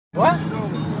What?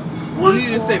 What did you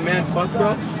just say, man? Fuck,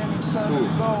 bro.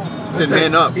 Said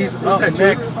man up. He's up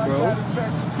next, bro.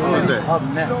 He's up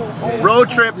next. Road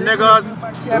trip, niggas.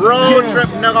 Road trip,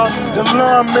 nigga. The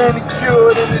lawn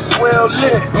manicured and it's well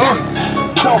lit.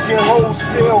 Talking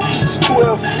wholesale,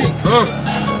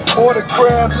 12-6. Order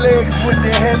crab legs with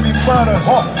the heavy butter.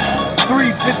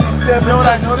 357. Know what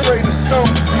I noticed?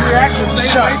 You react the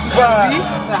same way to me?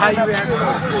 How you react to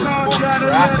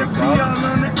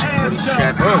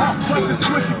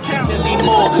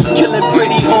Killing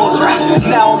pretty hoes,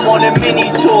 now I'm on a mini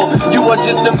tour. You are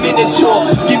just a miniature.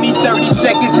 Give me 30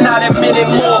 seconds, not a minute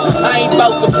more. I ain't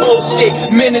about the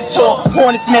bullshit. Minotaur,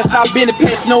 hornet's nest. I've been a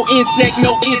pest, no insect,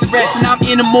 no interest. And I'm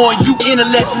in the more, you in a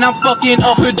less. And I'm fucking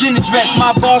up her dinner dress.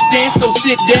 My bar stand, so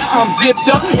sit down. I'm zipped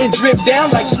up and dripped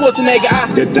down like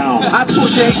Schwarzenegger. Get down. I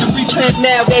torture hate to replant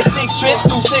now. That's 6 trips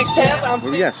through 6 towns.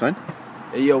 Where we at, son?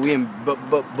 Hey, yo, we in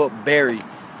Barrie.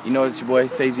 You know it's your boy,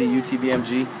 Sazy,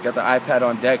 UTBMG. Got the iPad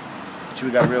on deck. We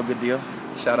got a real good deal.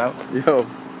 Shout out. Yo,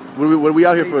 what are we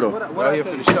out here for, though? We're out here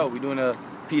for the show. We're doing a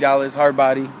P Dollars, Hard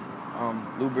Body,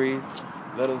 Lou Breeze.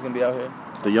 Little's gonna be out here.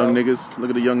 The young niggas. Look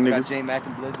at the young niggas. Got J Mac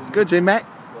and Blizz. It's good, J Mac.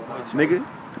 Nigga.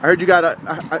 I heard you got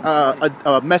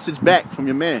a message back from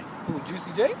your man. Who,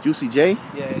 Juicy J? Juicy J?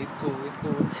 Yeah, he's cool. He's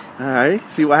cool. Alright,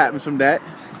 see what happens from that.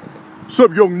 What's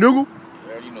up, young nigga? You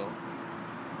already know.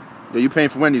 Yo, you paying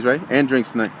for Wendy's, right? And drinks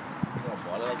tonight. You gonna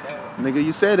ball it like that? Nigga,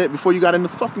 you said it before you got in the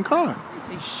fucking car. You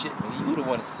say shit, man. You the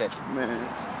one that said it. Man.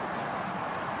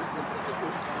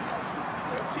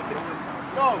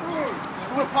 Yo, just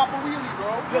do a pop a wheelie,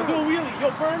 bro. Yo, do a wheelie.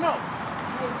 Yo, burn up.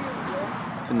 Do a wheelie, bro.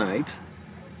 Tonight,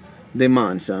 they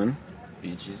mine, son.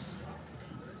 Beaches.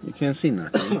 You can't see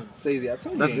nothing. Sazy, I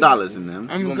told you. That's dollars in them.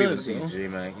 I'm gonna be able to see J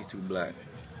Mac. He's too black.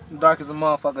 Dark as a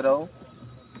motherfucker, though.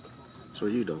 So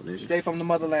you don't, nigga. Stay from the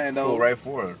motherland, though. Go right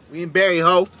forward. We in Barrie,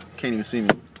 ho. Can't even see me.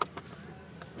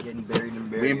 Getting buried in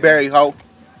Barrie. We in Barrie, ho.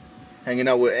 Hanging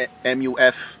out with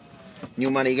MUF, New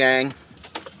Money Gang.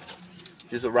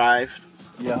 Just arrived.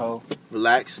 Yeah, ho.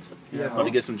 Relaxed. Yeah, About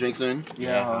to get some drinks in.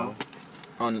 Yeah, ho.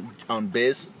 On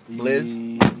Biz. Blizz.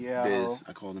 Yeah, Biz. ho.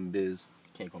 I call him Biz.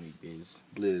 Can't call me Biz.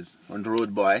 Blizz. On the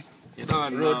road boy. Road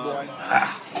boy.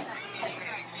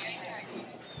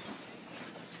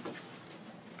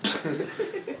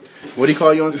 What do you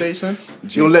call you on stage, son?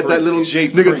 You gonna let that little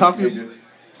nigga talk to you? You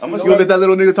gonna let that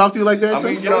little nigga talk to you like that, I'm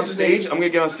son? gonna get on stage. I'm gonna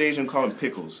get on stage and call him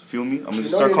Pickles. Feel me? I'm gonna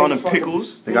just start calling him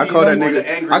Pickles. Nigga, I call that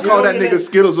nigga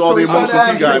Skittles all the emotions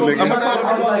he got,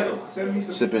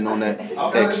 nigga. Sipping on that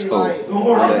XO.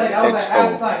 On that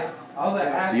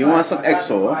XO. Do you want some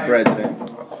XO, Brethren?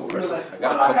 Of course. I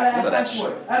got a cup full of that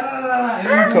shit.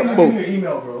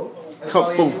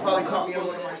 Cup boom.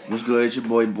 What's good? It's your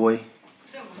boy.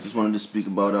 Just wanted to speak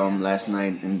about last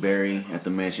night in Barrie at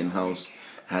the Mansion House.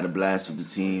 Had a blast with the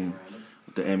team,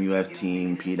 with the MUF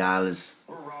team, P Dollars,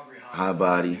 High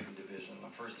Body,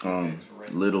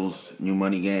 Little's New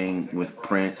Money Gang with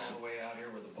Prince,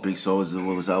 Big Soldier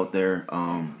was out there,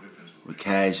 with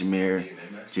Cashmere,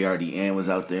 JRDN was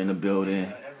out there in the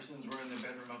building.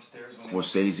 Of course,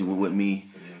 Sazy was with me,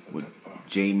 with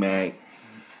J Mac.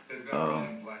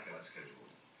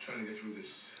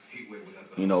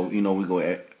 You know, we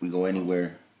go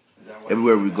anywhere.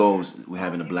 Everywhere we go, we're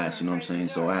having a blast. You know what I'm saying?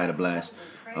 So I had a blast.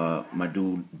 My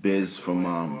dude Biz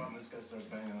from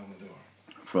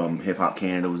Hip Hop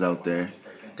Canada was out there.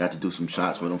 Got to do some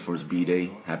shots with him for his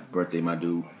B-Day. Happy birthday, my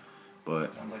dude.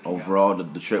 But overall,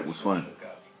 the trip was fun.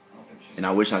 And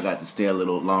I wish I got to stay a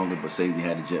little longer, but Sazy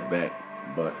had to jet back.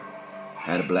 But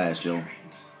had a blast, yo.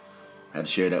 Had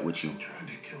to share that with you.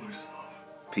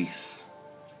 Peace.